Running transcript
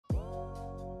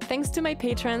thanks to my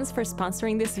patrons for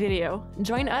sponsoring this video.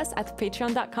 Join us at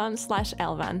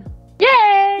patreon.com/Elvann.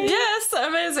 Yay! Yes,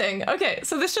 amazing. Okay,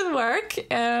 so this should work.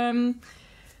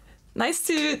 Nice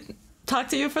to talk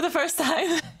to you for the first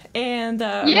time. And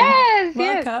yes,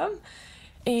 welcome. Yes.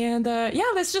 And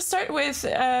yeah, let's just start with,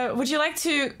 would you like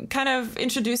to kind of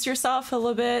introduce yourself a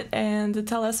little bit and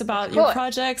tell us about your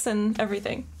projects and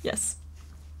everything? Yes.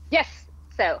 Yes.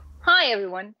 So, hi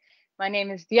everyone. My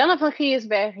name is Dianne van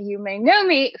Giersbergen. You may know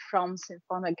me from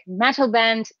Symphonic Metal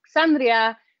band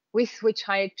Xandria, with which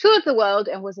I toured the world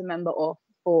and was a member of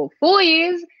for 4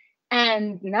 years.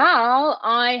 And now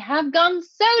I have gone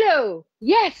solo.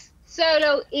 Yes,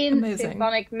 solo in Amazing.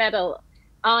 Symphonic Metal.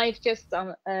 I've just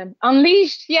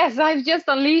unleashed. Yes, I've just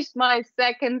unleashed my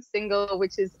second single,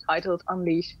 which is titled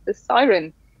 "Unleash the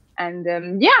Siren."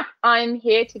 And yeah, I'm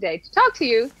here today to talk to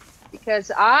you because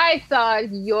I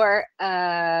thought your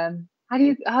how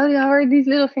are these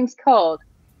little things called?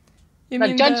 You Not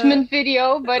mean judgment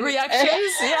video, but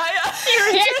reactions. Yeah.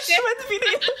 Judgment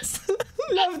videos.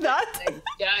 Love that.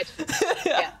 Yeah.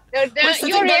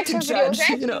 Your reaction video was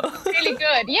actually really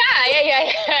good. Yeah.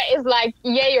 It's like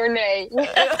yay or nay.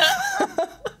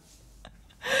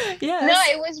 Yes. No,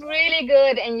 it was really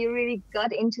good, and you really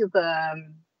got into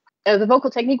the vocal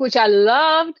technique, which I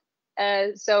loved.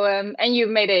 And you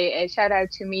made a shout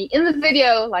out to me in the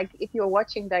video, like if you're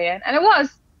watching, Dianne, and I was.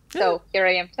 So here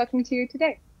I am talking to you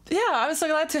today. Yeah, I'm so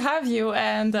glad to have you,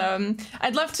 and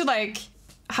I'd love to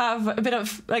have a bit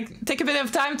of take a bit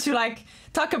of time to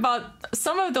talk about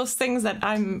some of those things that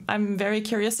I'm very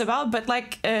curious about. But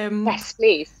yes,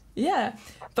 please. Yeah,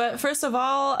 but first of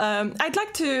all, I'd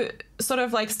like to sort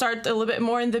of start a little bit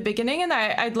more in the beginning, and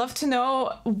I'd love to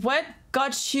know what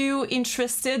got you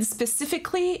interested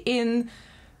specifically in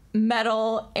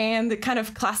metal and the kind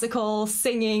of classical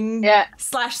singing /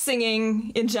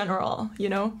 singing in general, you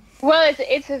know? Well,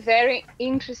 it's a very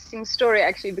interesting story,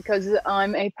 actually, because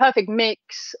I'm a perfect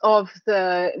mix of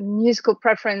the musical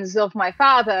preference of my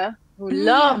father, who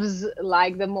loves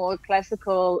the more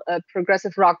classical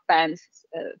progressive rock bands,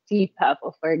 Deep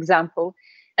Purple, for example.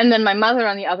 And then my mother,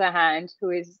 on the other hand,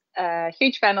 who is a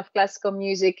huge fan of classical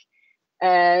music.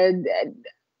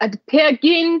 At Peer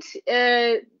Gynt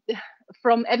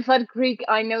from Edvard Grieg,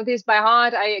 I know this by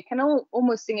heart. I can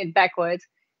almost sing it backwards.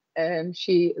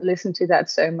 She listened to that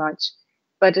so much,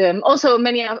 but also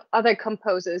many other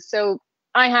composers. So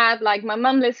I had my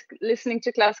mom listening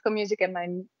to classical music, and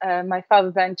my father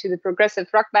then to the progressive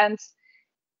rock bands,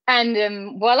 and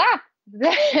voila,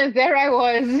 there I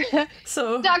was,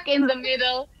 stuck in the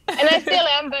middle. And I still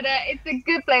am, but it's a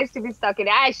good place to be stuck in.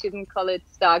 I shouldn't call it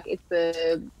stuck. It's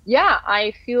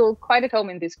I feel quite at home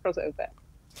in this crossover.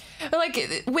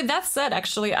 With that said,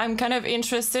 actually, I'm kind of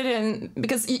interested in,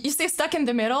 because you say stuck in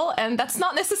the middle, and that's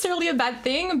not necessarily a bad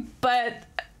thing, but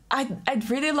I'd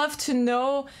really love to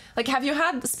know, have you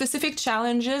had specific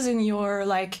challenges in your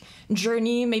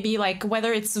journey, maybe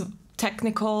whether it's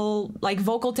technical,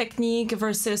 vocal technique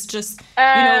versus just,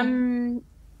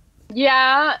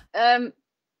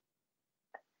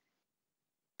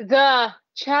 the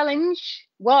challenge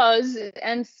was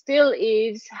and still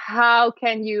is, how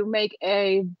can you make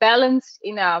a balanced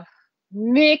enough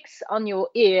mix on your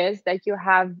ears that you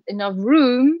have enough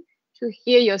room to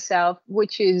hear yourself,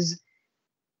 which is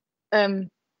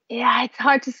it's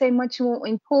hard to say much more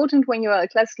important when you're a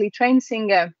classically trained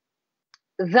singer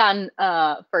than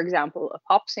for example a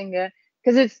pop singer,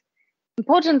 because it's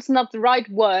important is not the right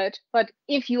word, but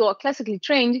if you are classically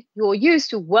trained, you're used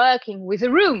to working with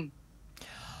a room.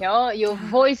 Your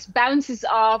voice bounces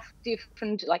off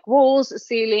different walls,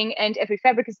 ceiling, and every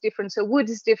fabric is different. So wood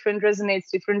is different,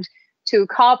 resonates different to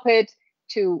carpet,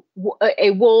 to a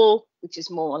wall, which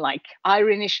is more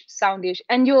ironish, soundish.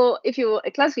 And if you're a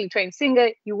classically trained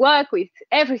singer, you work with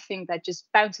everything that just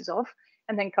bounces off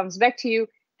and then comes back to you.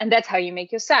 And that's how you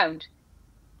make your sound.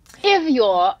 If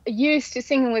you're used to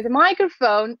singing with a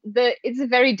microphone, it's a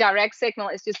very direct signal.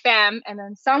 It's just bam, and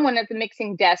then someone at the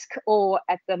mixing desk or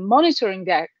at the monitoring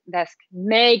desk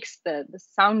makes the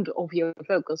sound of your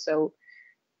vocal. So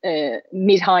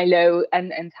mid, high, low,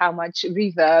 and how much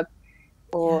reverb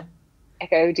or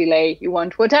echo, delay you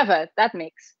want, whatever that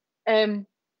mix.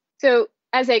 So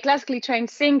as a classically trained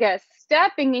singer,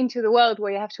 stepping into the world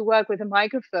where you have to work with a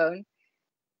microphone,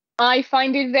 I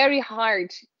find it very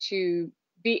hard to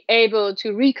be able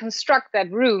to reconstruct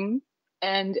that room.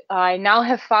 And I now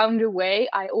have found a way.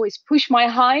 I always push my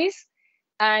highs,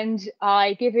 and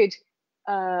I give it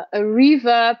a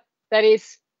reverb that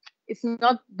it's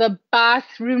not the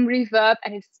bathroom reverb,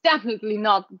 and it's definitely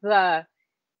not the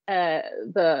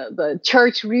the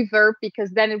church reverb,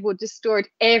 because then it would distort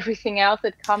everything else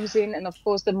that comes in, and of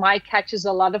course the mic catches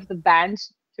a lot of the band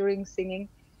during singing.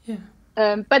 Yeah.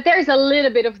 But there's a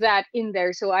little bit of that in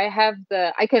there, so I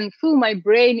can fool my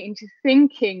brain into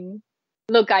thinking,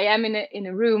 look, I am in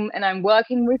a room and I'm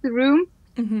working with the room,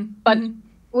 but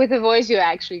with a voice you're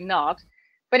actually not.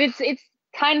 But it's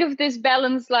kind of this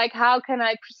balance, like how can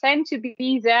I present to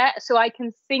be there so I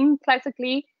can sing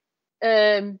classically,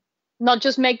 not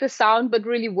just make the sound but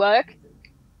really work.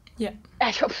 Yeah.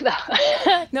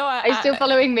 No, are you still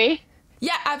following me?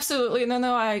 Yeah, absolutely.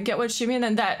 No, I get what you mean.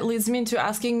 And that leads me into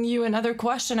asking you another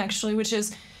question, actually, which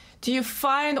is, do you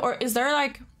find, or is there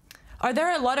are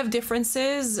there a lot of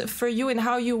differences for you in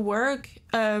how you work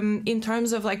in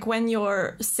terms of like when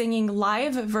you're singing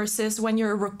live versus when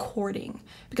you're recording?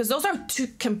 Because those are two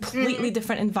completely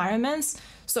different environments.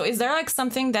 So is there like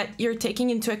something that you're taking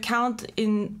into account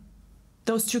in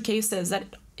those two cases that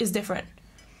is different?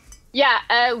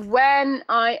 Yeah, when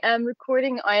I am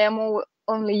recording, I am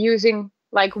only using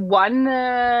like one.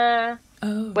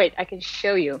 Wait, I can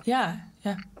show you. Yeah.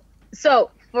 So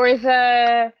for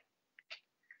the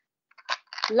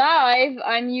live,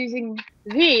 I'm using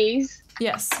these.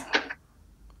 Yes.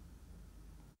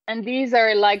 And these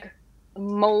are like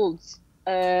molds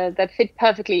that fit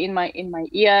perfectly in my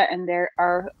ear, and there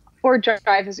are 4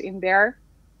 drivers in there.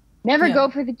 Never go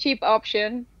for the cheap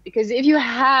option, because if you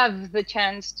have the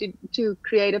chance to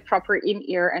create a proper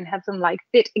in-ear and have them like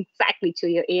fit exactly to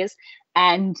your ears,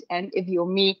 and if you're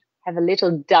me, have a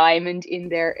little diamond in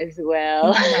there as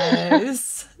well.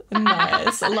 Nice.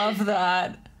 I love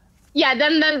that. Yeah,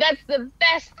 then that's the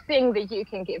best thing that you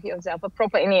can give yourself, a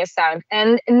proper in-ear sound.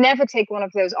 And never take one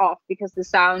of those off, because the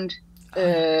sound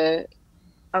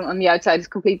on the outside is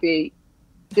completely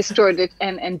distorted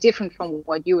and different from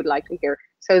what you would like to hear.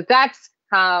 So that's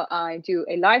how I do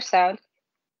a live sound.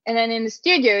 And then in the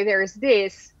studio, there's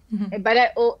this. But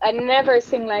I never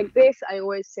sing like this. I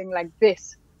always sing like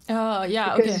this. Oh,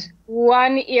 yeah, because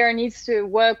one ear needs to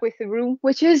work with the room,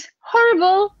 which is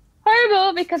horrible,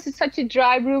 because it's such a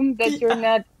dry room that you're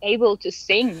not able to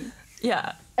sing.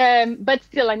 Yeah. But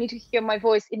still, I need to hear my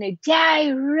voice in a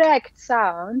direct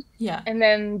sound. Yeah. And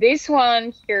then this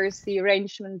one hears the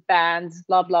arrangement, bands,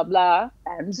 blah, blah, blah.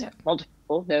 Bands,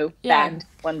 multiple, band,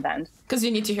 one band. Because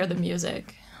you need to hear the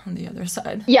music on the other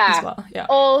side as well. Yeah.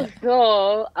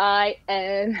 Although I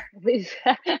am with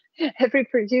every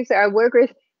producer I work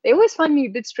with, they always find me a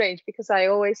bit strange, because I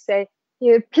always say,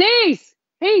 please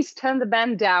turn the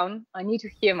band down. I need to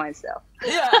hear myself.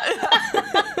 Yeah.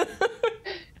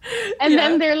 And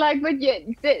then they're like, but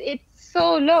it's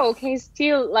so low. Can you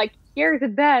still like hear the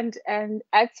band? And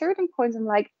at certain points, I'm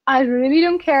like, I really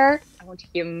don't care. I want to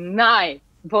hear my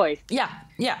voice. Yeah.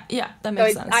 That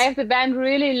makes sense. I have the band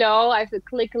really low. I have to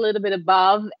click a little bit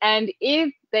above. And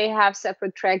if they have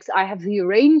separate tracks, I have the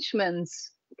arrangements,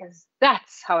 because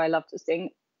that's how I love to sing.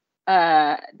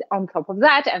 On top of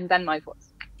that, and then my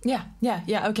voice. Yeah,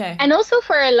 okay. And also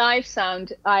for a live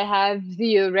sound, I have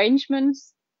the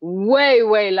arrangements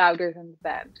way louder than the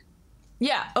band.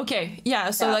 Yeah, okay.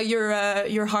 Yeah, so like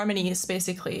your harmonies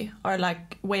basically are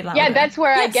like way louder. Yeah, that's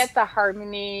where I get the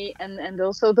harmony and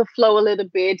also the flow a little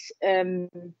bit.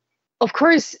 Of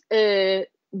course,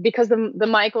 because the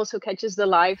mic also catches the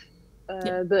live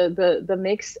the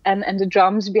mix and the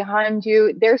drums behind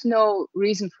you. There's no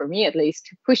reason for me, at least,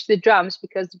 to push the drums,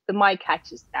 because the mic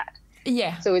catches that.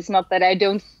 Yeah. So it's not that I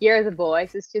don't hear the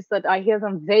voice. It's just that I hear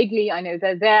them vaguely. I know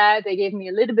they're there. They gave me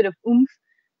a little bit of oomph,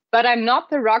 but I'm not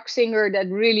the rock singer that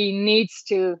really needs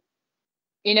to,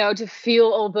 to feel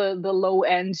all the low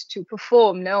end to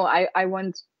perform. No, I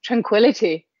want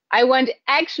tranquility. I want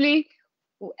actually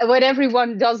what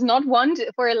everyone does not want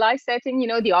for a live setting,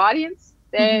 the audience.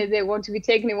 They want to be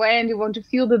taken away, and they want to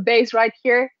feel the bass right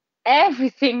here.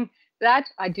 Everything that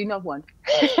I do not want.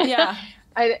 Yeah.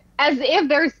 As if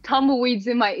there's tumbleweeds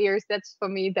in my ears. That's, for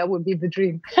me, that would be the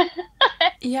dream.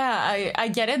 Yeah, I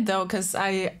get it though, because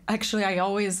I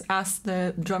always ask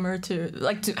the drummer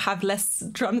to have less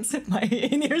drums in my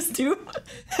in-ears too.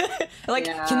 Can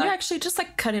you actually just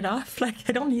cut it off?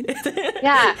 I don't need it.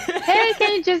 Yeah. Hey,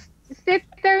 can you just sit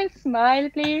there and smile,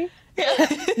 please?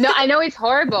 No, I know it's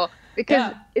horrible.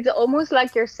 Because it's almost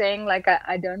like you're saying,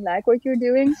 I don't like what you're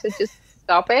doing, so just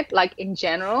stop it. In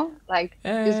general,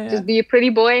 just be a pretty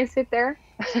boy and sit there.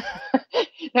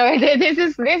 No, this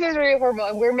is really horrible.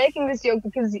 And we're making this joke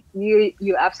because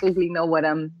you absolutely know what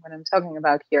I'm talking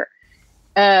about here.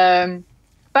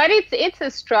 But it's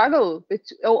a struggle.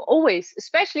 It's always,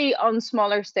 especially on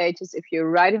smaller stages. If you're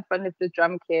right in front of the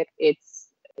drum kit, it's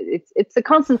a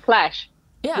constant clash.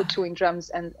 between drums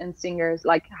and singers,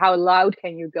 like how loud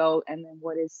can you go, and then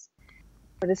what is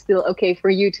still okay for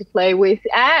you to play with,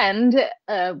 and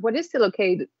what is still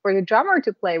okay for the drummer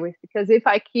to play with, because if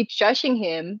I keep shushing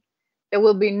him, there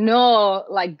will be no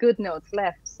like good notes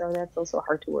left, so that's also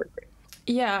hard to work with.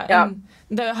 Yeah, and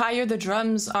the higher the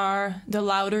drums are, the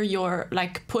louder you're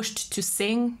like pushed to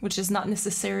sing, which is not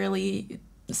necessarily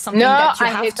something that you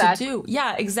have to do.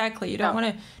 Yeah, exactly. You don't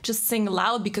want to just sing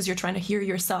loud because you're trying to hear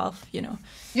yourself, you know.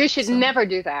 You should never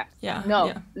do that. Yeah.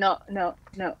 No.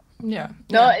 Yeah.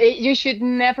 No, you should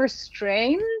never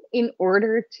strain in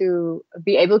order to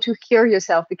be able to hear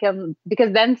yourself, because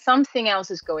then something else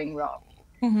is going wrong.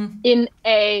 Mm-hmm. In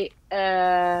a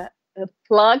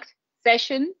plugged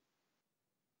session,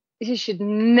 you should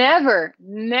never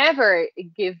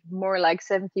give more like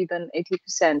 70 than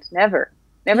 80%. Never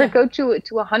go to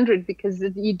 100, because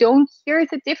you don't hear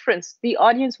the difference. The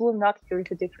audience will not hear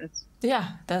the difference. Yeah,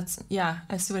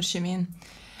 I see what you mean.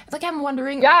 Like, I'm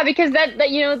wondering. Yeah, because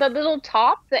that you know, that little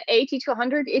top, the 80 to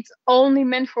 100, it's only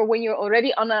meant for when you're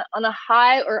already on a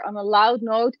high or on a loud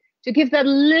note, to give that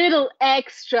little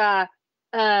extra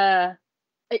glow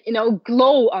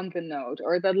on the note,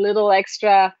 or that little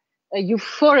extra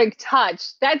euphoric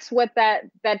touch. That's what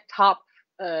that top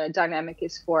dynamic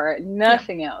is for,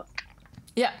 nothing else.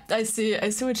 Yeah, I see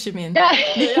what you mean. Yeah.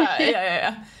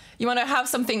 Yeah. You want to have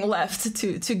something left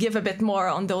to give a bit more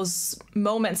on those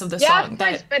moments of the song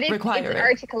that require it's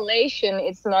articulation.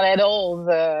 It's not at all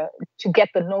to get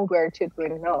the note where it should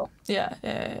really know. Yeah.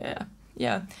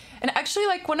 And actually,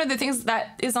 like, one of the things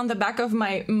that is on the back of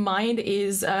my mind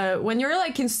is when you're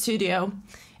like in studio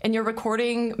and you're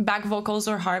recording back vocals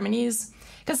or harmonies,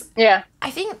 because I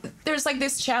think there's like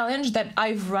this challenge that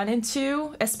I've run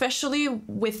into, especially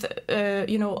with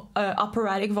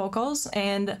operatic vocals,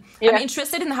 and I'm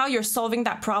interested in how you're solving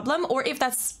that problem, or if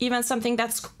that's even something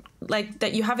that's like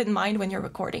that you have in mind when you're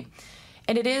recording.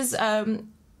 And it is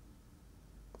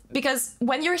because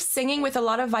when you're singing with a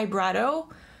lot of vibrato,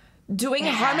 doing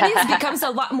harmonies becomes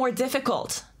a lot more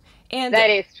difficult. And that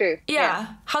is true. Yeah.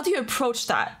 How do you approach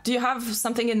that? Do you have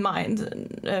something in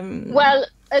mind? Well,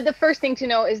 the first thing to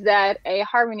know is that a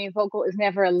harmony vocal is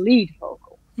never a lead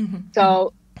vocal. Mm-hmm.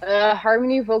 So a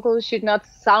harmony vocal should not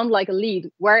sound like a lead,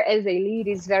 whereas a lead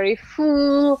is very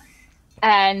full,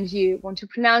 and you want to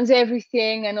pronounce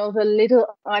everything, and all the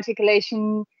little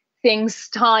articulation things,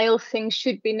 style things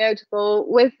should be notable.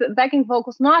 With backing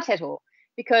vocals, not at all.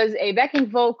 Because a backing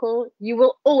vocal, you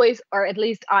will always, or at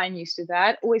least I'm used to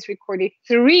that, always record it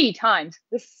 3 times,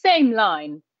 the same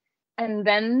line. And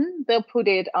then they'll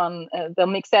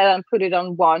mix that and put it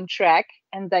on one track.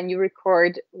 And then you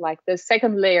record like the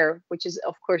second layer, which is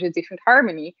of course a different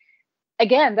harmony.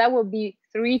 Again, that will be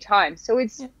 3 times. So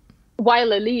it's,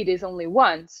 while a lead is only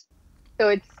once. So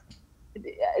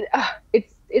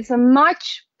it's a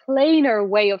much plainer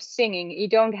way of singing. You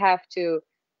don't have to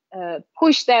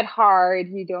push that hard.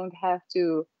 You don't have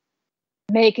to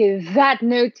make it that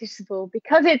noticeable,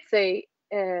 because it's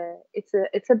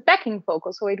a backing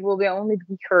vocal, so it will only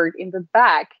be heard in the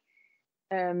back.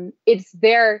 It's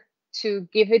there to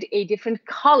give it a different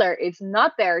color. It's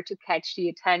not there to catch the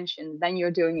attention. Then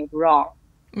you're doing it wrong.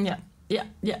 Yeah.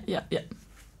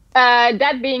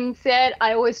 That being said,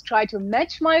 I always try to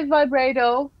match my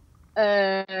vibrato.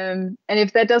 And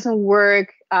if that doesn't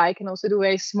work, I can also do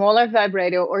a smaller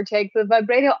vibrato or take the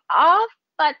vibrato off,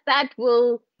 but that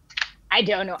will, I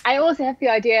don't know. I also have the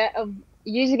idea of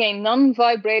using a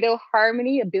non-vibrato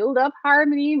harmony, a build-up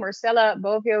harmony. Marcella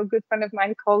Bovio, a good friend of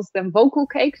mine, calls them vocal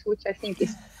cakes, which I think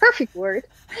is a perfect word.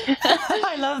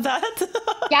 I love that.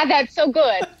 Yeah, that's so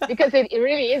good, because it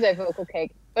really is a vocal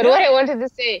cake. But what I wanted to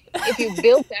say, if you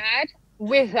build that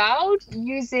without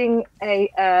using a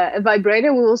vibrato,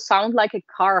 it will sound like a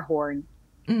car horn.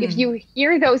 If you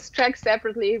hear those tracks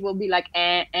separately, it will be like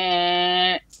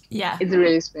Yeah. It's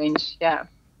really strange. Yeah.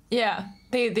 Yeah.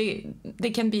 They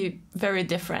can be very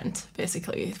different,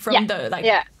 basically, from the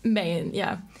main.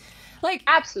 Yeah. Like,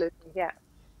 absolutely. Yeah.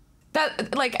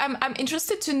 That, like, I'm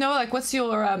interested to know, like, what's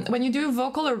your when you do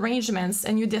vocal arrangements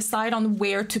and you decide on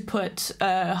where to put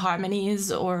harmonies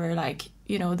or, like,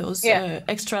 you know, those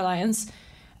extra lines,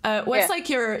 what's like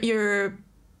your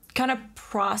kind of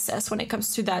process when it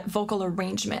comes to that vocal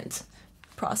arrangement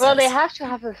process? Well, they have to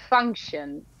have a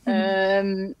function.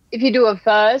 If you do a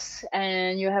verse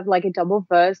and you have like a double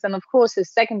verse, then of course the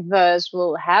second verse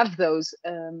will have those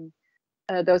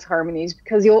harmonies,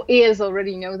 because your ears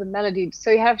already know the melody.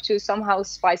 So you have to somehow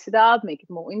spice it up, make it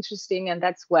more interesting, and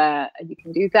that's where you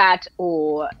can do that,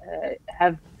 or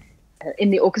have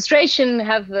in the orchestration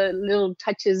have little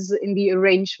touches in the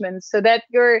arrangement, so that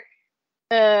you're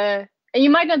and you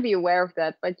might not be aware of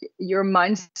that, but your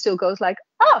mind still goes like,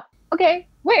 oh, okay,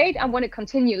 wait, I want to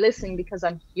continue listening because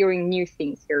I'm hearing new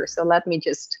things here. So let me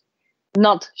just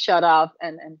not shut up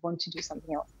and want to do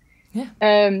something else.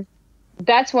 Yeah.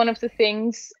 That's one of the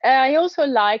things. I also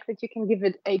like that you can give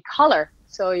it a color.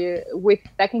 So with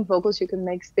backing vocals, you can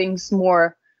make things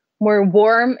more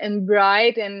warm and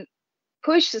bright and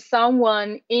push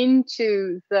someone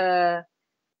into the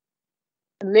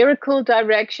lyrical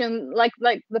direction, like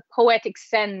the poetic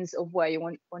sense of where you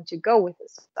want to go with the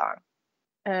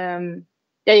song.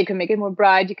 You can make it more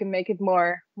bright, you can make it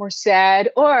more sad,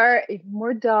 or even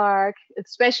more dark,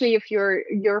 especially if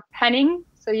you're panning,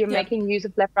 so you're making use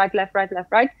of left right left right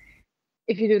left right.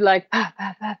 If you do like pa,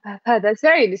 pa, pa, pa, pa, that's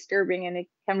very disturbing, and it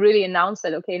can really announce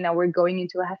that, okay, now we're going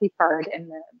into a heavy part,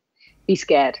 and be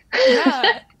scared.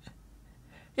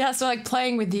 Yeah, so like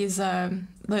playing with these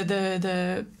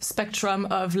the spectrum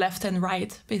of left and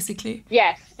right, basically.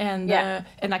 Yes. And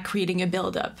like creating a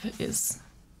build up is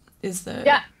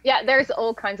the there's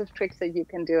all kinds of tricks that you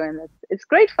can do, and it's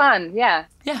great fun. Yeah.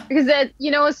 Because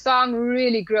a song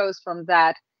really grows from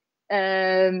that.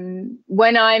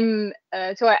 When I'm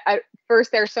I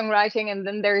first there's songwriting, and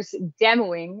then there's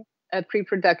demoing,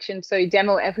 pre-production. So you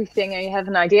demo everything and you have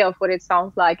an idea of what it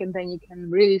sounds like, and then you can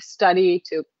really study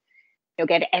to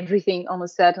get everything on a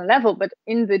certain level. But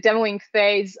in the demoing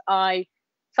phase,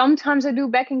 sometimes I do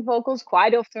backing vocals.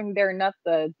 Quite often they're not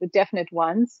the definite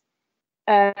ones.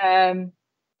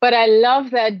 But I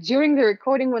love that during the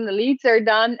recording, when the leads are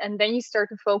done and then you start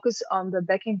to focus on the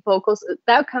backing vocals,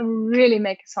 that can really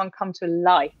make a song come to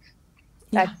life.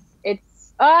 Yeah.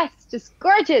 It's just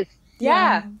gorgeous.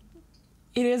 Yeah.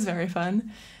 It is very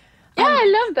fun. Yeah,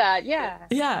 I love that. Yeah.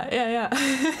 Yeah.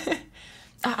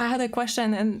 I had a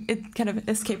question and it kind of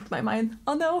escaped my mind.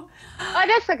 Oh no. Oh,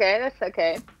 that's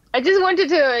okay. I just wanted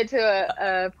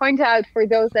to point out for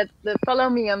those that follow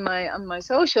me on my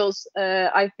socials.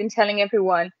 I've been telling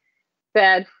everyone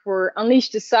that for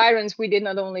Unleash the Sirens, we did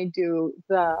not only do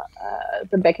the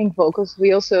backing vocals,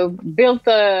 we also built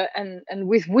and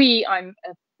with I'm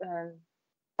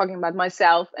talking about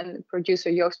myself and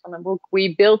producer Joost van den Broek.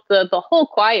 We built the whole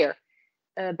choir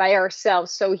by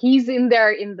ourselves. So he's in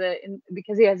there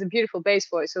because he has a beautiful bass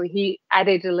voice. So he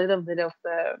added a little bit of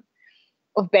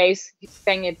bass. He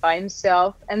sang it by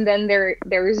himself, and then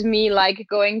there is me like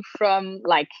going from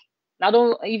like not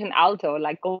even alto,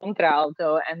 like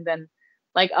contralto, and then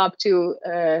like up to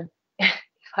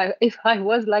if I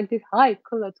was like this high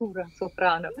coloratura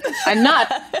soprano. I'm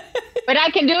not, but I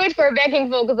can do it for backing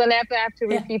vocals, and I have to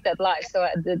repeat that live. So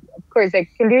of course I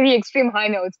can do the extreme high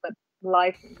notes, but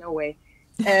live no way.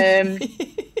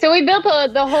 So we built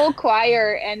the whole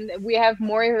choir, and we have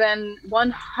more than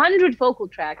 100 vocal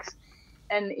tracks.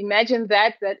 And imagine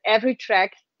that every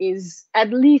track is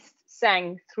at least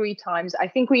sang 3 times. I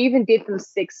think we even did them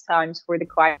 6 times for the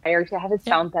choir to have it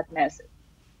sound that massive.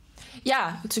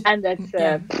 Yeah. And that's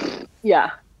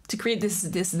to create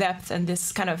this depth and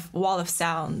this kind of wall of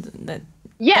sound that.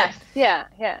 Yes,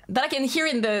 that I can hear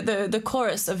in the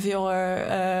chorus of your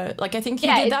like I think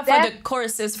you did that for the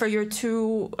choruses for your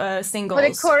 2 singles. For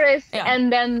the chorus,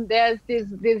 and then there's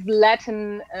this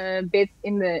Latin bit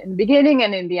in the beginning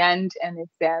and in the end, and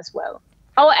it's there as well.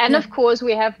 Oh, and of course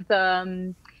we have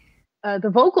the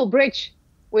vocal bridge,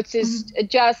 which is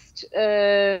just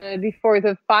before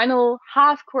the final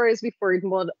half chorus, before it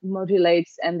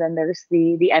modulates, and then there's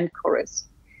the end chorus.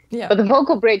 Yeah. But the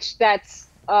vocal bridge, that's.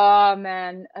 Oh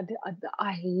man,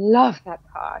 I love that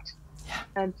part. Yeah.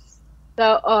 And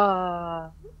so,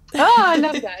 I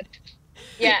love that.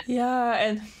 Yeah. Yeah,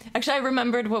 and actually, I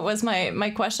remembered what was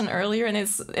my question earlier, and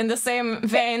it's in the same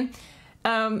vein,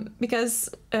 because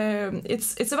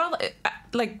it's about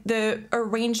like the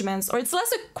arrangements, or it's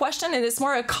less a question and it's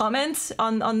more a comment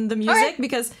on the music,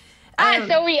 because.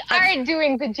 So we are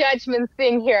doing the judgment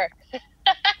thing here.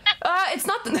 It's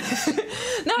not. It's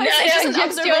just an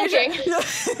observation.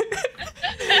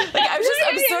 Like I've just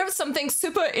observed something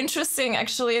super interesting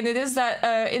actually, and it is that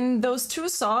in those 2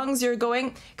 songs you're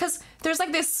going, because there's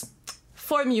like this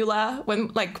formula when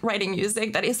like writing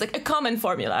music that is like a common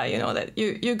formula, that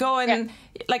you go and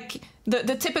like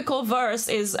the typical verse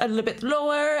is a little bit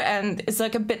lower and it's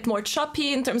like a bit more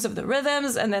choppy in terms of the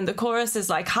rhythms, and then the chorus is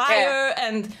like higher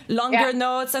and longer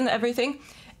notes and everything.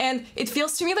 And it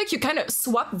feels to me like you kind of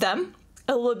swap them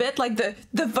a little bit, like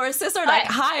the verses are like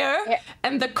higher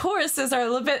and the choruses are a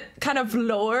little bit kind of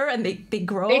lower, and they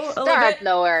grow a little bit. They start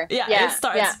lower. Yeah, it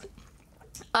starts.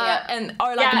 And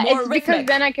are like more it's rhythmic. Because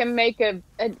then I can make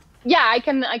I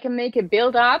can make a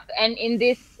build up, and in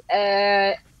this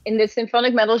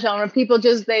symphonic metal genre, people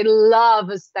they love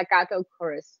a staccato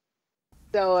chorus.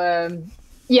 So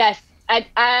yes,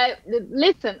 I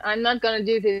listen. I'm not gonna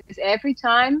do this every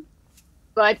time,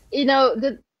 but you know,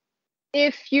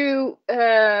 if you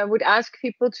would ask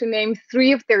people to name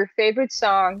 3 of their favorite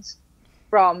songs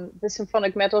from the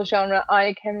symphonic metal genre,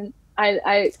 I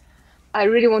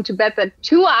really want to bet that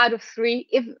 2 out of 3,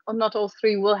 if not all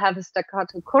 3, will have a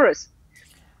staccato chorus.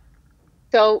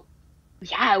 So,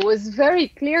 yeah, it was very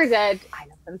clear that I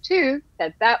love them too,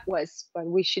 that was what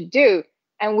we should do.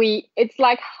 And it's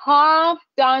like half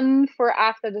done for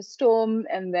After the Storm,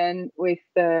 and then with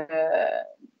the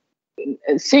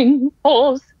sing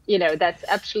pause, you know, that's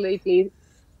absolutely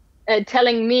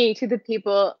telling me to the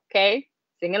people, okay,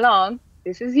 sing along.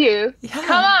 This is you. Yeah.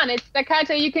 Come on, it's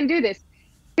staccato. You can do this.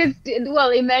 Because,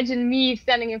 well, imagine me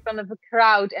standing in front of a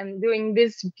crowd and doing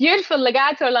this beautiful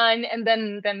legato line, and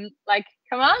then like,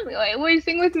 come on, will you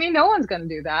sing with me? No one's gonna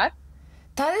do that.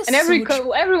 That is, and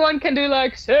everyone can do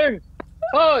like sing,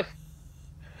 pause.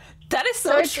 That is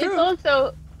so true. It's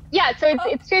also, yeah. So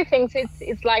it's 2 things.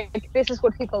 It's like, this is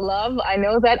what people love. I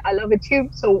know that. I love it too.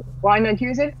 So why not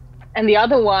use it? And the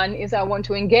other one is I want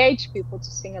to engage people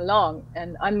to sing along.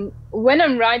 And when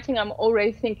I'm writing, I'm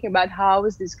already thinking about how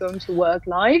is this going to work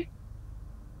live.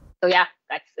 So yeah,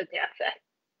 that's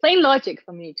plain logic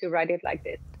for me to write it like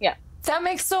this. Yeah. That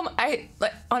makes I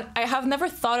have never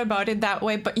thought about it that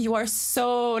way, but you are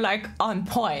so like on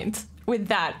point with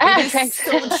that. It is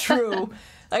so true.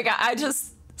 Like I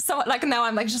just like now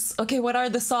I'm like, just okay, what are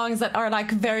the songs that are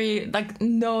like very like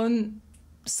known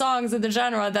songs in the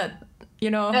genre that,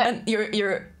 you know, and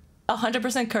you're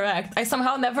 100% correct. I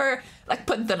somehow never like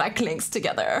put the like links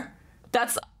together.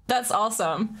 That's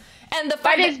awesome. And the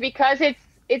fact is because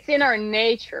it's in our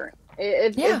nature.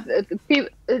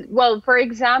 Well, for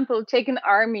example, take an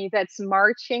army that's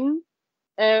marching.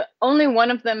 Only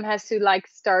one of them has to like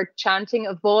start chanting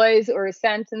a voice or a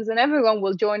sentence, and everyone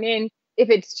will join in if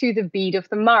it's to the beat of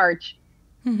the march,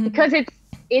 because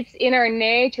it's in our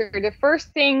nature. The first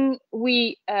thing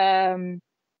we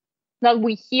not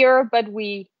we hear, but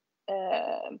we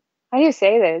how do you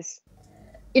say this?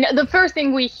 You know, the first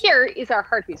thing we hear is our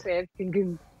heartbeat. So we have gung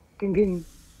gung gung gung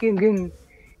gung gung.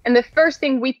 And the first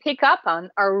thing we pick up on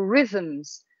are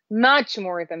rhythms, much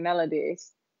more than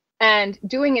melodies. And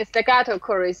doing a staccato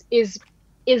chorus is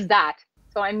that.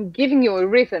 So I'm giving you a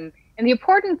rhythm. And the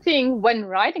important thing when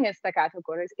writing a staccato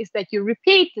chorus is that you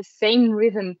repeat the same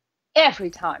rhythm every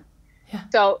time. Yeah.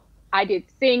 So I did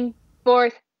sing,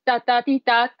 fourth, da da di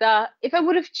da da. If I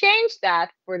would have changed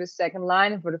that for the second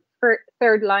line and for the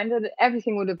third line, then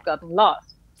everything would have gotten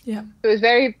lost. Yeah. So it's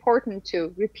very important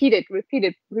to repeat it,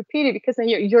 because then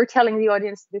you're telling the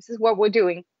audience, this is what we're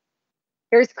doing.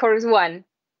 Here's chorus 1,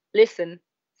 listen.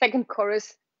 Second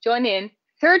chorus, join in.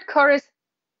 Third chorus,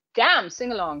 damn,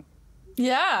 sing along.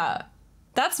 Yeah,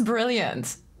 that's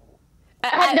brilliant.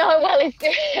 No, well, it's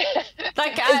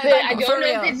like I don't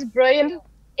know if it's brilliant.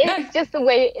 It's just the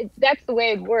way. That's the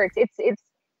way it works. It's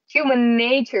human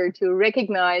nature to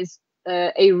recognize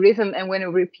a rhythm, and when it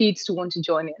repeats, to want to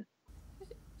join in.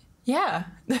 Yeah,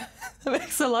 that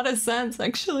makes a lot of sense,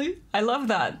 actually. I love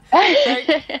that.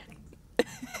 Like,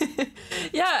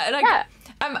 yeah.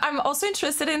 I'm also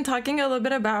interested in talking a little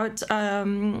bit about,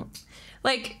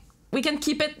 like, we can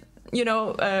keep it, you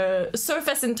know,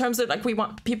 surface in terms of, like, we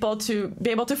want people to be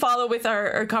able to follow with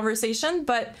our conversation,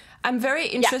 but I'm very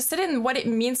interested in what it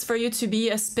means for you to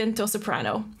be a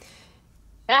Spinto-Soprano.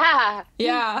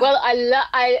 Yeah. Well,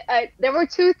 I there were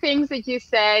 2 things that you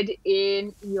said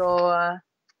in your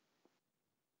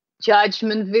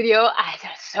judgment video.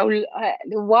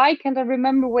 Why can't I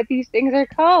remember what these things are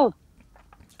called?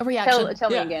 A reaction. Tell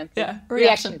me again. Yeah.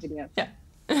 Reaction video. Yeah.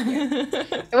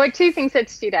 There were 2 things that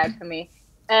stood out for me.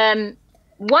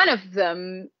 One of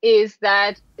them is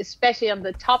that, especially on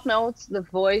the top notes, the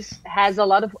voice has a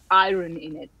lot of iron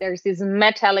in it. There's this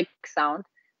metallic sound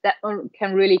that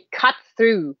can really cut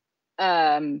through,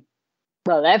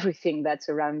 everything that's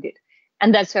around it.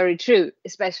 And that's very true,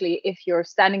 especially if you're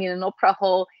standing in an opera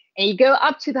hall and you go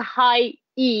up to the high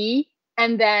E,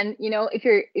 and then, you know, if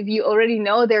you already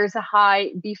know there's a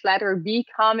high B flat or B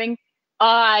coming,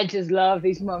 I just love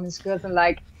these moments because I'm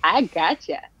like, I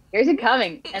gotcha. Here's it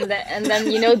coming. And then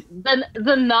you know, then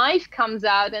the knife comes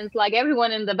out, and it's like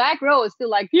everyone in the back row is still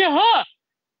like, yeah,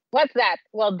 what's that?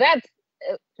 Well, that's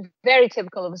very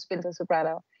typical of a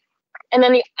Spinto-Soprano. And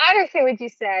then the other thing that you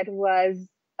said was,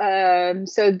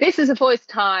 so this is a voice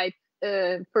type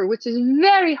for which is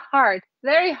very hard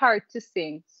to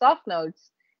sing soft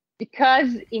notes,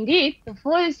 because indeed the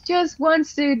voice just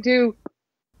wants to do,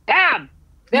 damn,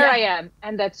 there I am.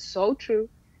 And that's so true.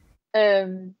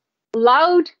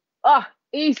 Loud,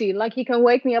 easy. Like you can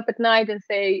wake me up at night and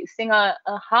say, sing a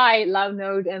high, loud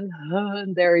note, and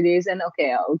there it is. And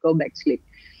okay, I'll go back to sleep.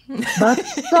 But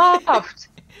soft.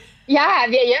 Yeah,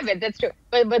 but that's true.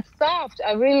 But soft,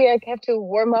 I really like have to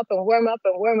warm up and warm up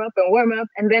and warm up and warm up,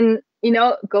 and then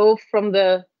go from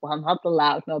the not the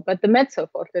loud note, but the mezzo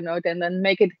forte note, and then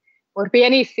make it more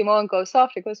pianissimo and go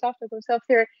softer, go softer, go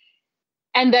softer,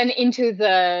 and then into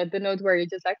the note where you're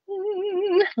just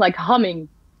like humming,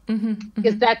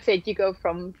 because that's it. You go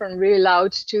from really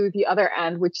loud to the other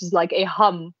end, which is like a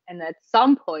hum, and at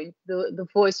some point the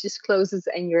voice just closes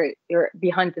and you're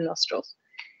behind the nostrils.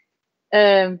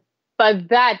 But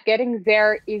that getting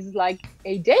there is like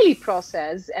a daily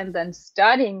process, and then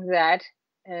studying that,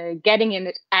 getting in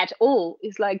it at all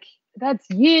is like, that's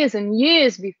years and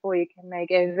years before you can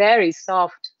make a very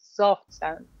soft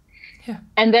sound. Yeah.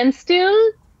 And then still,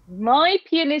 my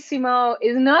pianissimo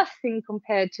is nothing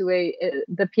compared to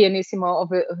the pianissimo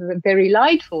of a very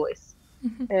light voice.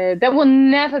 That will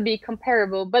never be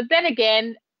comparable. But then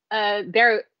again,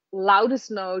 their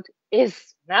loudest note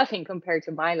is nothing compared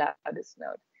to my loudest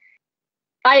note.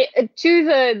 To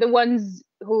the ones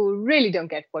who really don't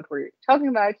get what we're talking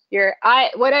about here,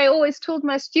 what I always told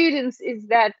my students is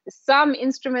that some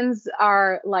instruments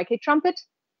are like a trumpet,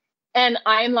 and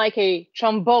I'm like a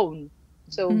trombone.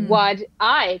 So what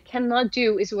I cannot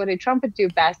do is what a trumpet do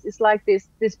best. Is like this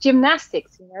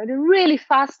gymnastics, the really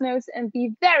fast notes, and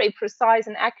be very precise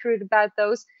and accurate about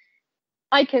those.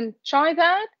 I can try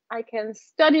that. I can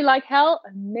study like hell,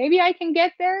 and maybe I can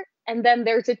get there. And then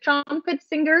there's a trumpet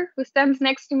singer who stands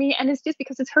next to me, and it's just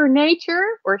because it's her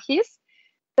nature or his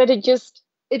that it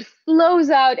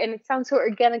flows out and it sounds so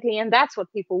organically, and that's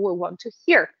what people will want to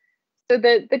hear. So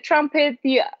the trumpet,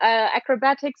 the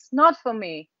acrobatics, not for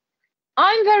me.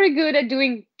 I'm very good at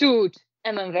doing toot,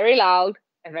 and I'm very loud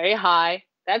and very high.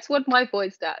 That's what my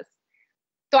voice does.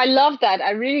 So I love that.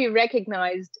 I really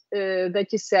recognized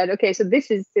that you said, okay, so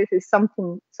this is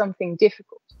something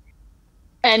difficult.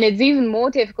 And it's even more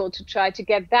difficult to try to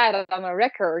get that on a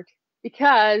record,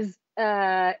 because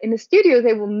in the studio,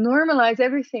 they will normalize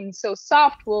everything. So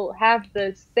soft will have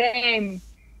the same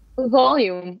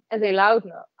volume as a loud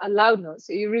note.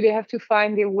 So you really have to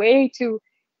find a way to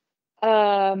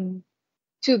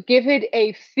give it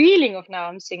a feeling of now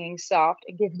I'm singing soft,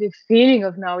 and give it a feeling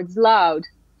of now it's loud.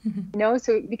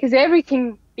 So because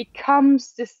everything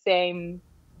becomes the same.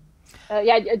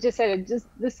 I just said it, just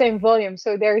the same volume.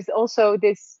 So there's also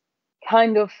this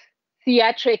kind of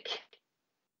theatric,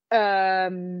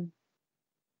 the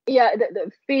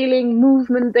feeling,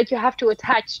 movement that you have to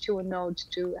attach to a note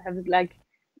to have it like,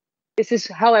 this is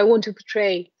how I want to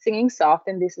portray singing soft,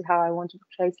 and this is how I want to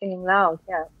portray singing loud.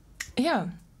 Yeah.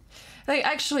 Like,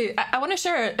 actually, I want to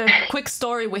share a quick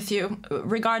story with you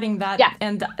regarding that. Yeah.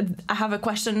 And I have a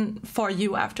question for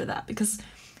you after that, because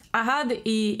I had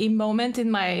a moment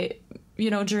in my,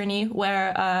 journey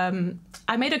where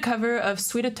I made a cover of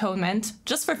Sweet Atonement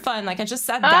just for fun. Like, I just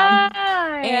sat down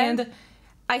and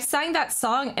I sang that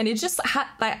song, and it just had,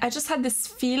 I just had this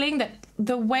feeling that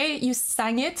the way you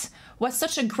sang it was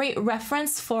such a great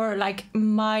reference for like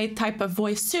my type of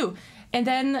voice too. And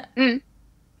then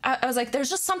I was like,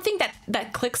 there's just something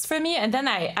that clicks for me. And then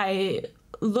I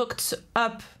looked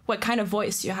up what kind of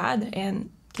voice you had,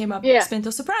 and came up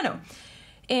Spinto-Soprano.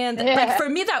 And like, for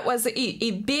me, that was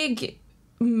a big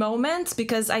moment,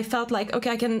 because I felt like,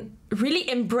 okay, I can really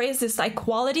embrace this like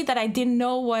quality that I didn't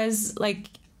know was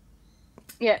like,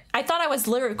 I thought I was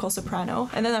lyrical soprano,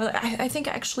 and then I was like, I think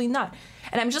actually not.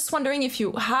 And I'm just wondering if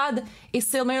you had a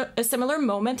similar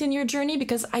moment in your journey,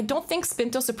 because I don't think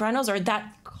Spinto-Sopranos are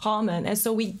that common, and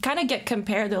so we kind of get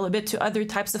compared a little bit to other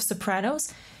types of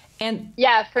sopranos. And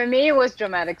for me it was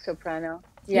dramatic soprano.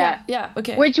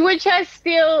 Okay. Which I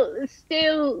still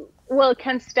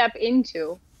can step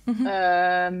into.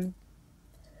 Because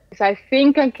I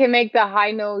think I can make the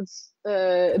high notes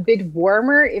a bit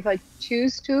warmer if I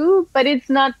choose to, but it's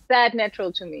not that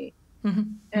natural to me.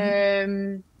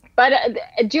 But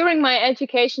during my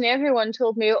education, everyone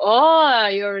told me, "Oh,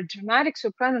 you're a dramatic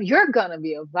soprano. You're gonna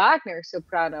be a Wagner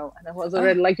soprano," and I was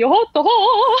already like, "Yo,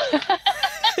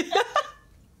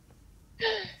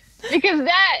 because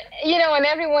that, and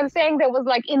everyone saying that was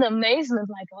like in amazement,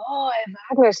 like, "Oh, a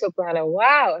Wagner soprano,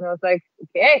 wow!" And I was like,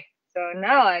 "Okay, so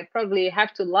now I probably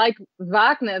have to like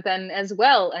Wagner then as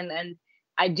well," and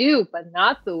I do, but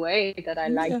not the way that I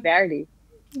like Verdi.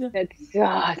 That's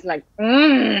it's like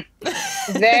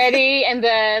Verdi, and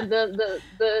the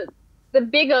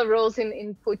bigger roles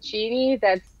in Puccini.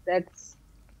 That's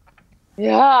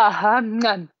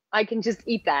I can just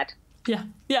eat that.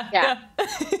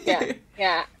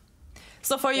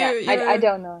 So for you, I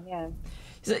don't know.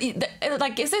 So,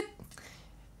 like, is it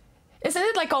Isn't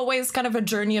it like always kind of a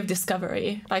journey of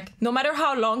discovery? Like no matter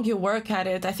how long you work at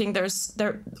it, I think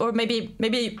or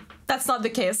maybe that's not the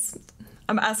case.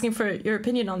 I'm asking for your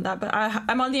opinion on that, but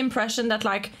I'm on the impression that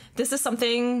like this is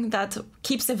something that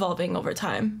keeps evolving over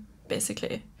time,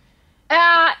 basically.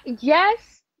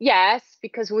 Yes,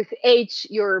 because with age,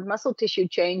 your muscle tissue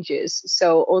changes.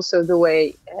 So also the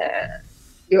way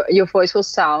your voice will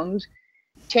sound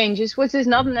changes, which is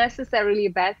not necessarily a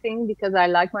bad thing because I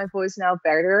like my voice now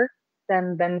better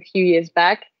than a few years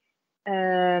back.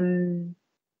 And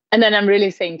then I'm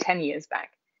really saying 10 years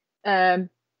back.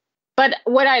 But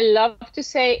what I love to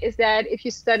say is that if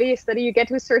you study, you get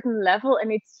to a certain level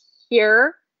and it's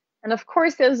here. And of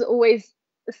course, there's always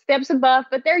steps above,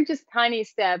 but they're just tiny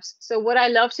steps. So what I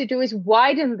love to do is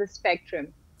widen the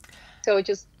spectrum. So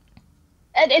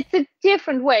and it's a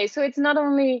different way. So it's not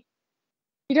only,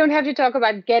 you don't have to talk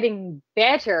about getting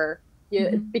better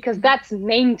because that's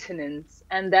maintenance,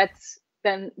 and that's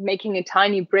then making a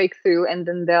tiny breakthrough. And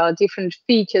then there are different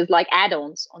features like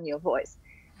add-ons on your voice,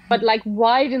 but like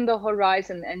widen the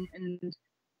horizon and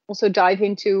also dive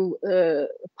into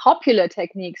popular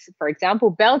techniques, for example,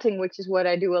 belting, which is what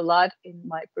I do a lot in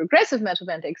my progressive metal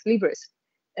band Ex Libris,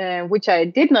 which I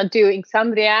did not do in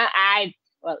Xandria.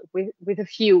 With a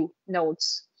few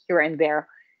notes here and there.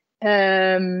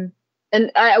 And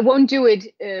I won't do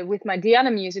it with my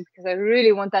Dianne music because I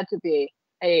really want that to be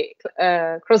a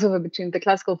crossover between the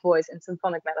classical voice and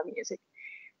symphonic metal music.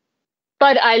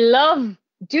 But I love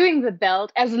doing the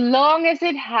belt as long as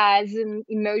it has an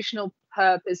emotional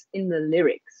purpose in the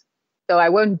lyrics. So I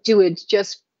won't do it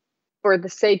just for the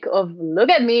sake of,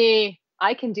 look at me,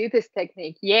 I can do this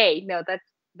technique, yay. No,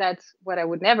 that's what I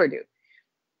would never do.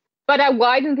 But I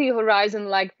widen the horizon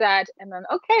like that, and then,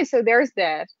 okay, so there's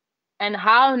that. And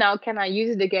how now can I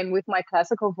use it again with my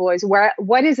classical voice?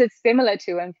 What is it similar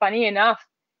to? And funny enough,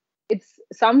 it's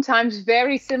sometimes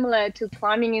very similar to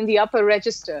climbing in the upper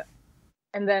register.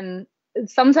 And then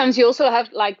sometimes you also have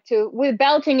with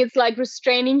belting, it's like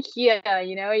restraining here,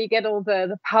 you get all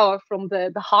the power from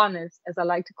the harness, as I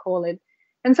like to call it.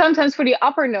 And sometimes for the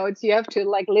upper notes, you have to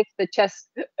lift the chest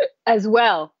as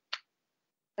well.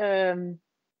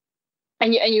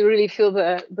 And you really feel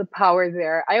the power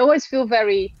there. I always feel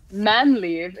very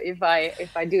manly if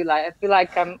I do. I feel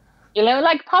like I'm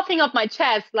puffing up my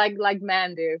chest like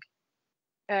men do.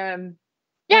 So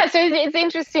it's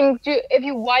interesting if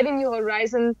you widen your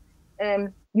horizon,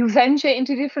 you venture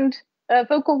into different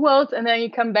vocal worlds, and then you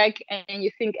come back and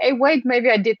you think, hey, wait, maybe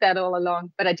I did that all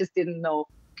along, but I just didn't know.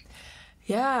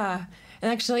 Yeah.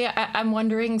 And actually, I'm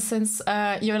wondering, since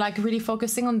you're really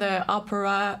focusing on the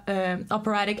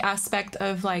operatic aspect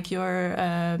of your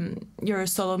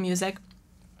solo music,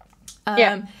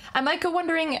 I'm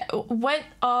wondering what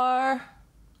are,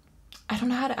 I don't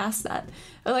know how to ask that.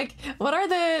 What are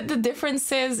the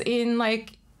differences in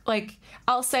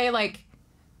I'll say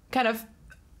kind of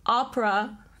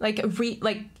opera,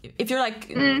 if you're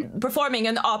performing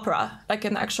an opera,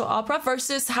 an actual opera,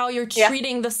 versus how you're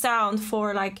treating the sound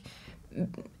for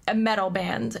a metal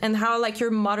band, and how you're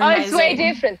modernizing. Oh, it's way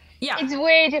different. Yeah, it's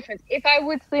way different. If I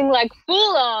would sing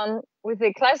full on with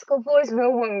a classical voice, no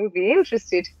one would be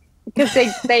interested, because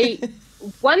they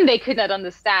could not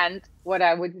understand what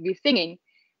I would be singing.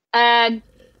 And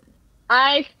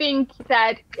I think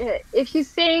that if you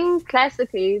sing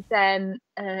classically, then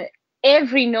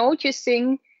every note you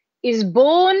sing is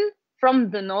born from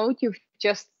the note you've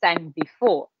just sang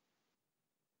before.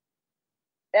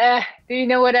 Do you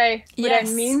know what I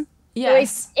mean? Yes. So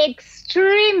it's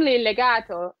extremely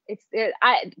legato. It's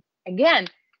again,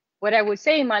 what I would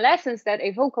say in my lessons, that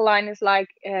a vocal line is like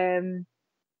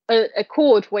a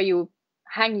cord where you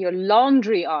hang your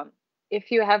laundry on.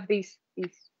 If you have these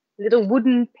little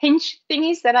wooden pinch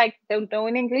thingies that I don't know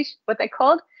in English what they're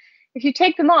called, if you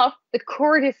take them off, the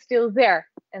cord is still there,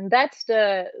 and that's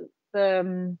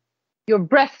your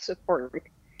breath support.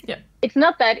 Yeah. It's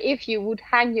not that if you would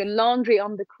hang your laundry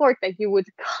on the cord that you would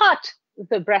cut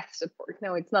the breath support.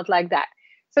 No, it's not like that.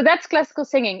 So that's classical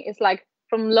singing. It's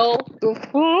from low to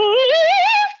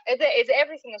it's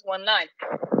everything is one line.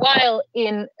 While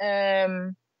in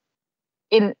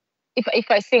if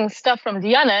I sing stuff from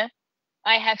Dianne,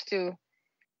 I have to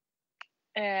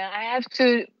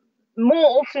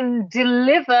more often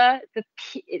deliver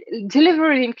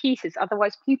it in pieces.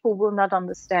 Otherwise, people will not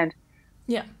understand.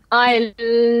 Yeah. I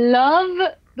love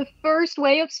the first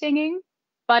way of singing,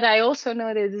 but I also know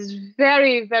that it is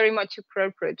very, very much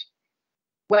appropriate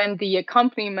when the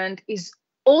accompaniment is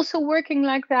also working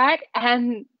like that.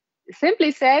 And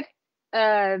simply said,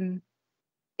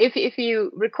 if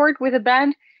you record with a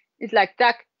band, it's like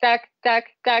tack, tack,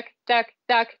 tack, tack, tack,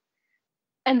 tack.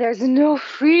 and there's no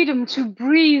freedom to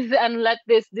breathe and let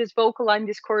this vocal line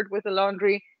discord with the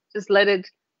laundry. Just let it,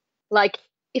 like,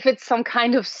 if it's some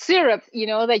kind of syrup,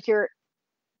 that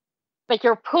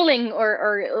you're pulling,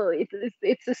 or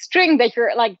it's a string that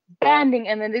you're like bending,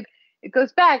 and then it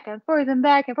goes back and forth and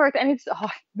back and forth, and it's, oh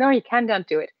no, you cannot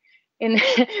do it. In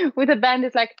with a band,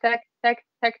 it's like tack tack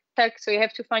tack tack. So you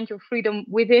have to find your freedom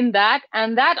within that,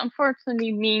 and that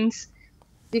unfortunately means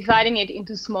dividing it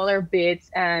into smaller bits,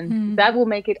 and that will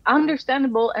make it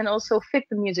understandable and also fit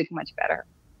the music much better.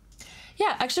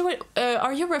 Yeah, actually,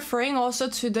 are you referring also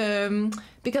to the,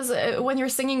 because when you're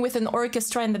singing with an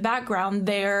orchestra in the background,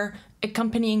 they're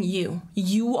accompanying you.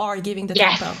 You are giving the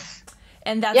tempo.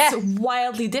 And that's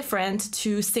wildly different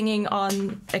to singing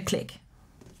on a click.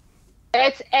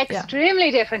 It's extremely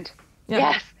different. Yeah.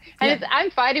 Yes. And I'm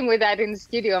fighting with that in the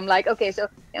studio. I'm like, okay, so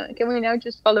can we now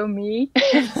just follow me?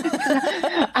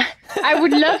 I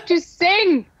would love to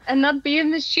sing and not be a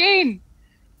machine.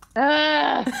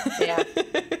 That's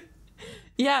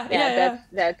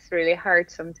really hard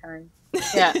sometimes.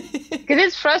 Yeah, because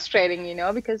it's frustrating,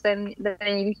 because then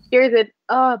you hear that,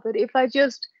 but if I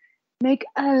just make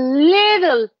a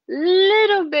little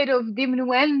bit of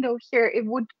diminuendo here, it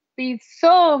would be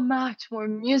so much more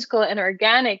musical and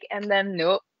organic. And then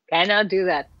no, cannot do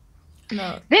that.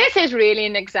 No. This is really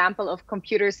an example of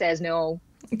computer says no.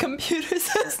 Computer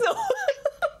says no.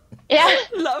 Yeah.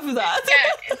 Love that. Yeah,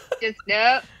 it's just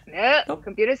no. Nope.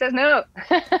 Computer says no.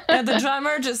 And the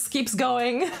drummer just keeps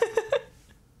going.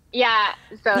 Yeah.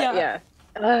 So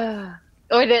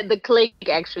or the click,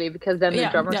 actually, because then the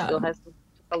drummer still has to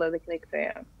follow the click.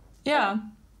 So yeah.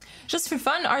 Just for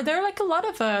fun, are there like a lot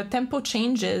of tempo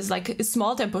changes, like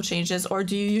small tempo changes, or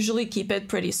do you usually keep it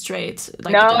pretty straight?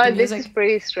 Like no, this is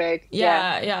pretty straight.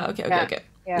 Okay.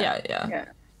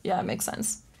 Yeah, makes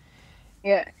sense.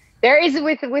 Yeah. There is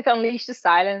with Unleash the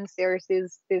Silence, there's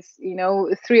this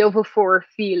 3/4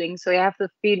 feeling. So you have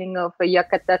the feeling of a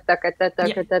yakata takata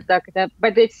takata takata,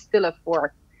 but it's still a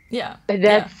 4. Yeah. But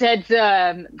that's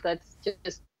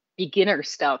just beginner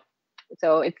stuff.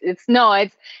 So it's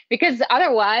because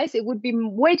otherwise it would be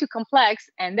way too complex.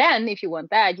 And then if you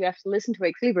want that, you have to listen to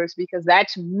Ex Libris, because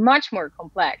that's much more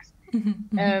complex.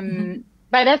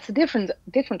 But that's a different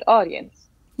audience.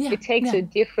 Yeah. It takes a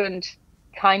different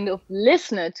kind of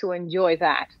listener to enjoy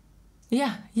that.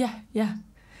 Yeah.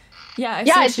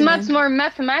 It's much more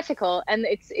mathematical, and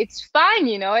it's fine,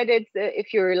 it's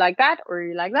if you're like that or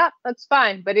you're like that, that's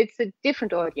fine, but it's a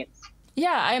different audience.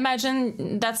 Yeah, I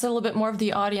imagine that's a little bit more of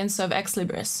the audience of Ex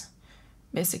Libris,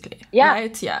 basically. Yeah.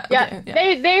 Right? Yeah. Yeah.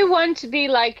 Okay, they want to be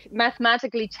like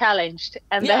mathematically challenged,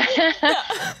 and then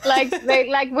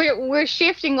we're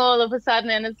shifting all of a sudden,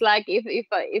 and it's like if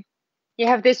you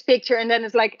have this picture, and then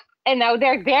it's like, and now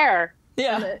they're there.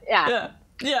 Yeah.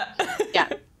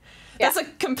 That's a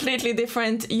completely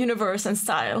different universe and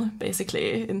style,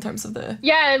 basically, in terms of the...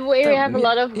 Yeah, we have a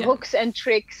lot of hooks and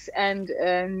tricks and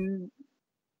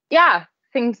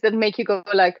things that make you go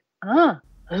like,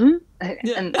 and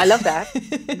I love that.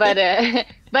 But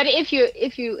if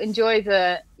you enjoy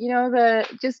the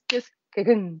just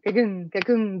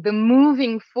the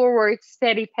moving forward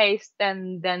steady pace,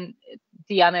 then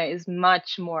Dianne is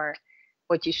much more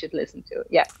what you should listen to.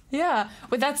 Yeah.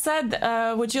 With that said,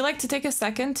 would you like to take a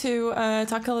second to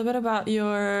talk a little bit about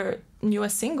your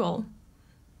newest single?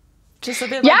 Just a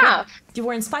bit like what you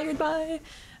were inspired by.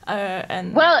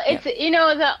 It's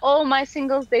all my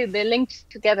singles, they linked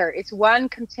together. It's one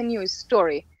continuous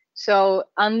story. So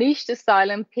Unleash the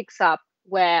Silence picks up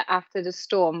where After the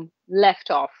Storm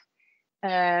left off.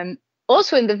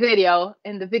 Also in the video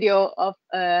of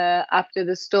After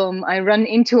the Storm, I run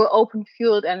into an open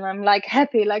field and I'm like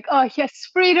happy, like, oh yes,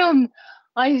 freedom,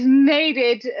 I've made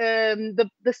it.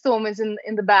 The storm is in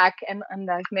the back, and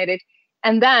I've made it.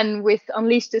 And then with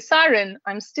Unleash the Siren,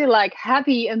 I'm still like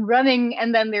happy and running.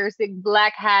 And then there's the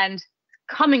black hand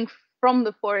coming from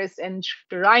the forest and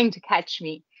trying to catch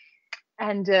me.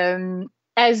 And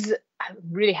as I'm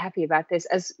really happy about this,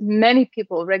 as many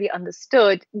people already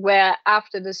understood, where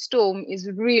After the Storm is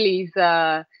really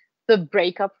the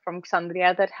breakup from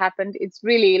Xandria that happened. It's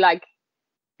really like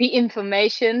the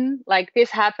information, like this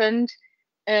happened.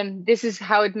 This is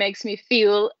how it makes me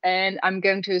feel, and I'm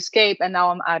going to escape, and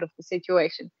now I'm out of the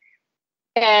situation.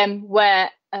 Where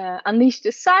Unleash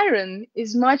the Siren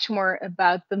is much more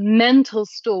about the mental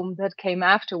storm that came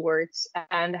afterwards,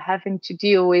 and having to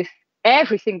deal with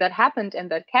everything that happened and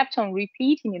that kept on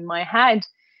repeating in my head.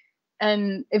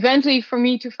 And eventually for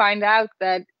me to find out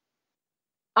that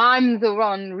I'm the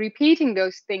one repeating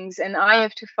those things, and I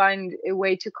have to find a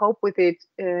way to cope with it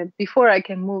before I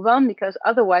can move on, because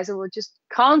otherwise it will just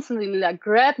constantly like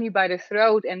grab me by the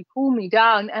throat and pull me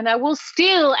down, and I will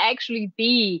still actually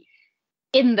be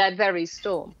in that very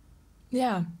storm.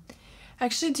 Yeah.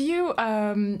 Actually,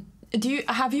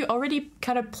 have you already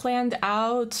kind of planned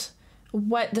out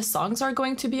what the songs are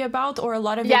going to be about, or a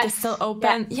lot of it is still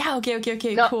open? Yeah. Okay.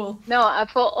 No, cool. No,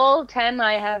 for all 10,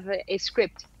 I have a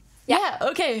script. Yeah.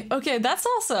 Okay. That's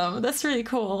awesome. That's really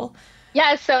cool.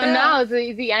 Yeah. So now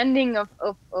the ending of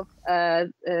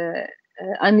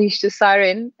Unleash the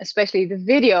Siren, especially the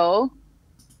video,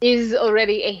 is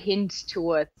already a hint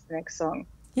towards the next song.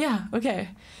 Yeah. Okay.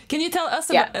 Can you tell us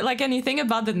about, like, anything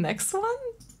about the next one?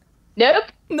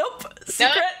 Nope.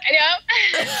 Secret. No.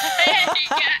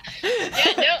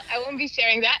 No. I won't be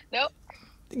sharing that. Nope.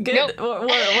 Good. Nope.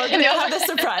 We're gonna have the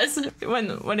surprise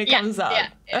when it comes out. Yeah.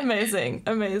 Amazing.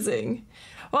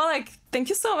 Well, like, thank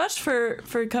you so much for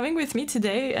coming with me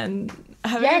today and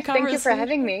having a conversation. Thank you for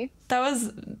having me. That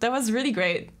was really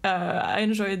great. I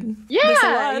enjoyed this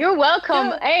a lot. You're welcome.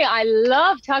 Yeah. Hey, I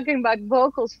love talking about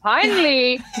vocals.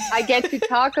 Finally, I get to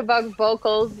talk about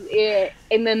vocals,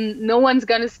 and then no one's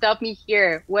gonna stop me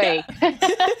here. Wait. Yeah.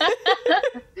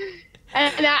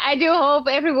 And I do hope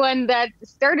everyone that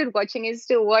started watching is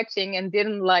still watching and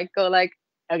didn't go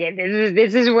okay,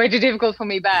 this is way too difficult for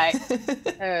me. Bye.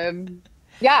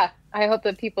 Yeah, I hope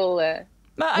that people were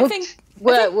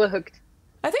hooked.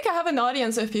 I think I have an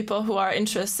audience of people who are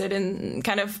interested in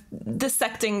kind of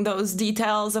dissecting those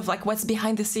details of like what's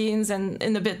behind the scenes and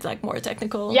in a bit like more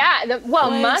technical. Yeah,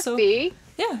 must be.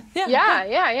 Yeah,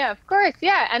 of course.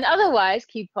 Yeah, and otherwise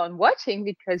keep on watching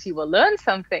because you will learn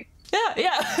something.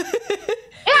 Yeah.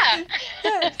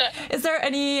 Is there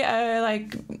any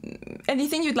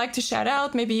anything you'd like to shout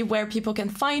out? Maybe where people can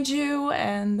find you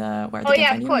and where they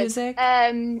can find your music?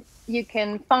 You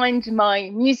can find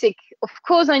my music, of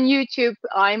course, on YouTube.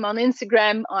 I'm on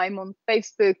Instagram. I'm on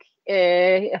Facebook.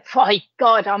 My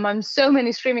God, I'm on so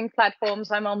many streaming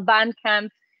platforms. I'm on Bandcamp,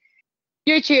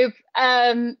 YouTube.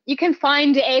 You can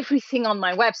find everything on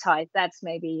my website. That's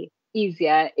maybe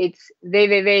easier. It's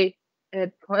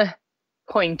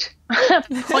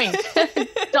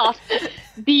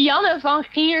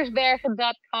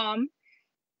Dianne-van-Giersbergen.com.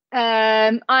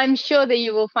 I'm sure that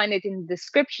you will find it in the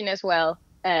description as well.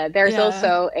 There's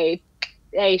also a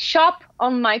shop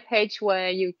on my page where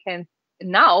you can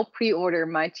now pre-order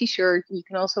my t-shirt. You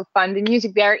can also find the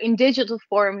music there in digital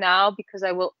form now, because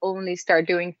I will only start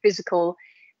doing physical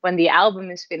when the album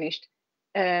is finished.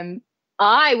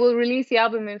 I will release the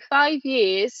album in 5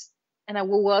 years, and I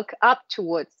will work up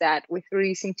towards that with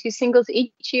releasing 2 singles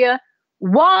each year.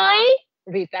 Why?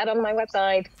 Read that on my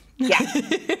website. Yeah.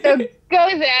 So go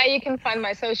there. You can find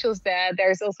my socials there.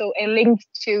 There's also a link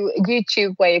to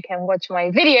YouTube where you can watch my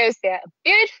videos. There are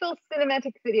beautiful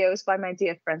cinematic videos by my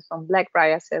dear friends from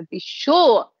Blackbriar. So be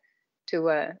sure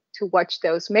to watch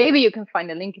those. Maybe you can find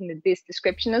a link in this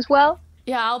description as well.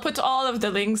 Yeah, I'll put all of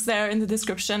the links there in the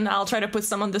description. I'll try to put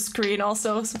some on the screen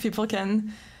also so people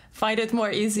can find it more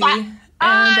easy. Yes,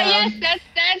 that's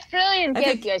brilliant.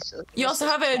 Yes. You also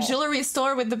have a jewelry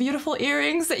store with the beautiful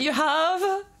earrings that you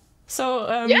have. So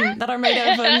that are made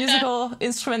of musical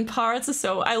instrument parts.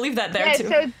 So I leave that there too.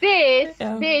 So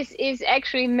this is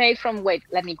actually made from. Wait,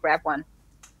 let me grab one.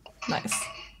 Nice.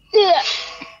 Yeah.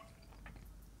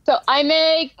 So I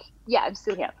make. Yeah, I'm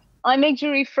still here. I make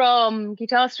jewelry from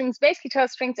guitar strings, bass guitar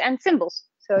strings, and cymbals.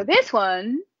 So this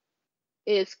one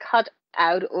is cut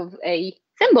out of a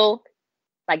cymbal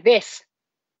like this.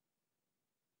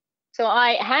 So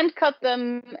I hand cut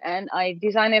them and I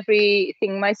design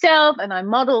everything myself and I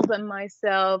model them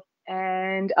myself,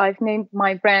 and I've named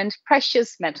my brand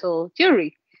Precious Metal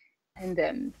Jewelry.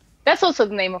 And that's also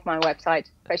the name of my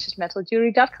website,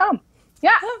 preciousmetaljewelry.com.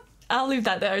 Yeah. I'll leave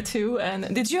that there too.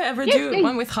 And did you ever do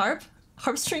one with harp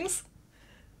strings?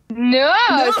 No,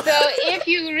 so if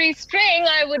you restring,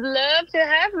 I would love to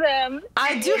have them.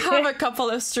 I do have a couple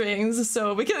of strings,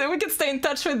 so we can stay in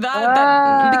touch with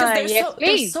that, because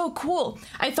they're so cool.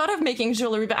 I thought of making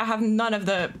jewelry, but I have none of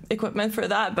the equipment for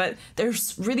that. But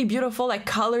there's really beautiful, like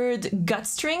colored gut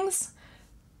strings.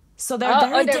 So they're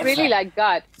very different. Really like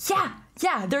gut.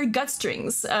 Yeah, they're gut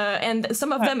strings, and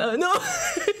some of them no.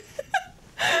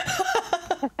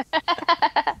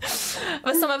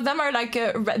 But some of them are like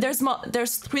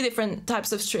there's 3 different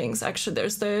types of strings actually.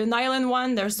 There's the nylon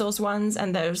one, there's those ones,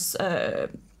 and there's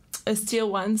steel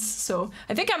ones. So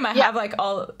I think I might have like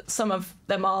some of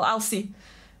them all. I'll see.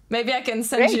 Maybe I can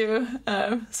send you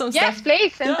some stuff. Yes,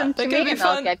 please send them to me and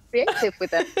I'll get creative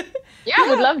with them. Yeah, I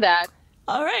would love that.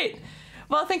 All right.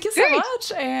 Well, thank you so Great.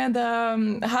 much, and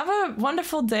have a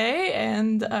wonderful day,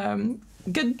 and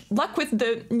good luck with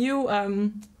the new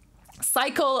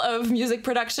cycle of music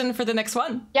production for the next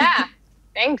one. Yeah,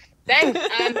 thanks.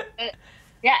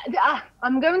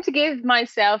 I'm going to give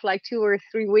myself like 2 or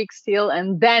 3 weeks still,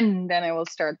 and then I will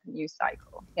start the new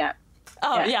cycle. Yeah.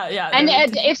 Oh, yeah. And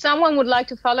if someone would like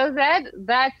to follow that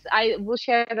I will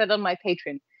share that on my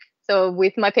Patreon. So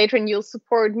with my Patreon, you'll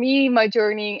support me, my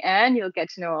journey, and you'll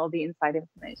get to know all the inside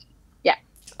information. Yeah.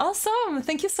 Awesome.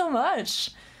 Thank you so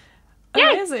much.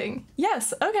 Yeah. Amazing.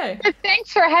 Yes. Okay.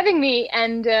 Thanks for having me,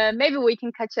 and maybe we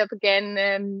can catch up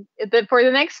again for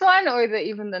the next one, or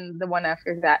even the one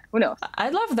after that. Who knows?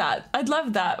 I'd love that.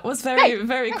 It was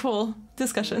very cool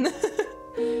discussion.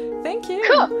 Thank you.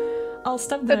 Cool. I'll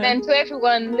stop there. So then to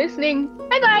everyone listening,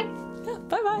 bye-bye. Yeah,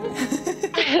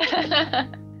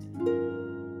 bye-bye.